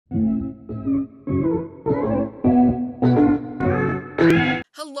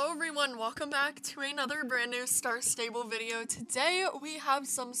Hello everyone, welcome back to another brand new Star Stable video. Today we have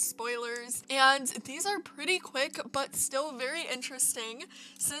some spoilers, and these are pretty quick but still very interesting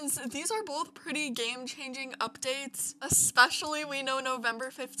since these are both pretty game-changing updates. Especially we know November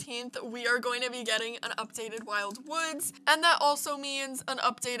 15th we are going to be getting an updated Wild Woods, and that also means an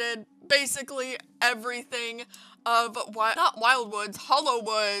updated basically everything of not Wild Woods, Hollow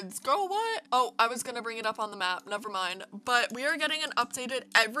Woods. Girl, what? Oh, I was gonna bring it up on the map, never mind. But we are getting an updated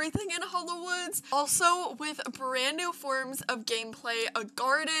everything in Hollow Woods, also with brand new forms of gameplay, a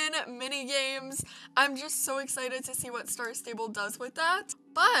garden, mini games. I'm just so excited to see what Star Stable does with that.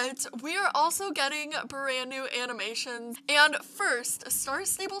 But we are also getting brand new animations, and first, Star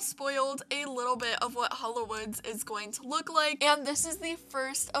Stable spoiled a little bit of what Hollow Woods is going to look like, and this is the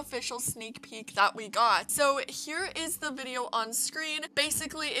first official sneak peek that we got. So here is the video on screen.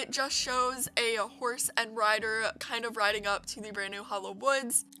 Basically, it just shows a horse and rider kind of riding up to the brand new Hollow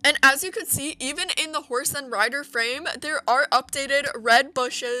Woods. And as you could see, even in the horse and rider frame, there are updated red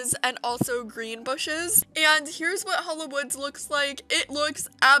bushes and also green bushes. And here's what Hollow Woods looks like. It looks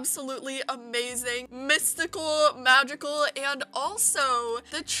absolutely amazing, mystical, magical, and also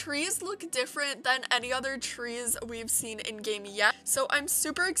the trees look different than any other trees we've seen in game yet. So I'm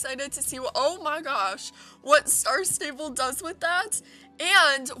super excited to see what Star Stable does with that.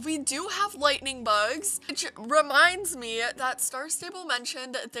 And we do have lightning bugs, which reminds me that Star Stable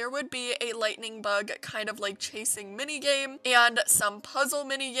mentioned there would be a lightning bug kind of like chasing minigame and some puzzle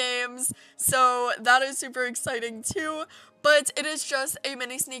minigames. So that is super exciting too. But it is just a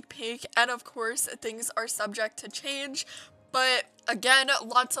mini sneak peek, and of course things are subject to change. But again,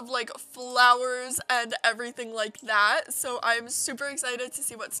 lots of like flowers and everything like that. So I'm super excited to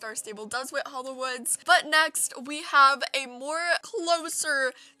see what Star Stable does with Hollow Woods. But next we have a more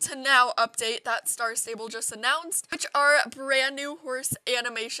closer to now update that Star Stable just announced, which are brand new horse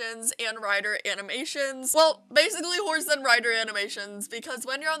animations and rider animations. Well, basically horse and rider animations, because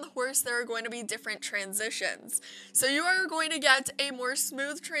when you're on the horse there are going to be different transitions. So you are going to get a more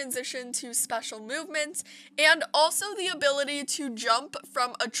smooth transition to special movements, and also the ability to jump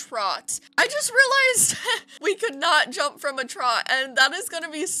from a trot. I just realized we could not jump from a trot, and that is gonna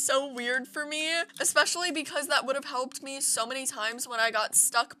be so weird for me, especially because that would have helped me so many times when I got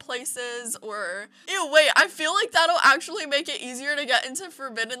stuck places or... Ew, wait, I feel like that'll actually make it easier to get into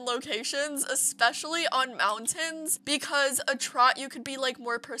forbidden locations, especially on mountains, because a trot you could be like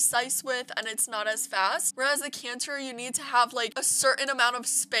more precise with and it's not as fast, whereas a canter you need to have like a certain amount of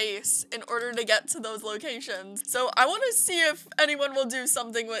space in order to get to those locations. So I want to see if anyone will do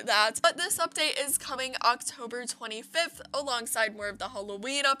something with that. But this update is coming October 25th alongside more of the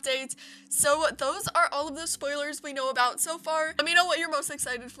Halloween updates. So those are all of the spoilers we know about so far. Let me know what you're most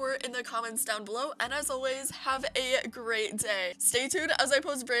excited for in the comments down below, and as always, have a great day. Stay tuned as I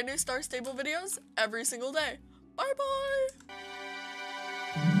post brand new Star Stable videos every single day. Bye bye!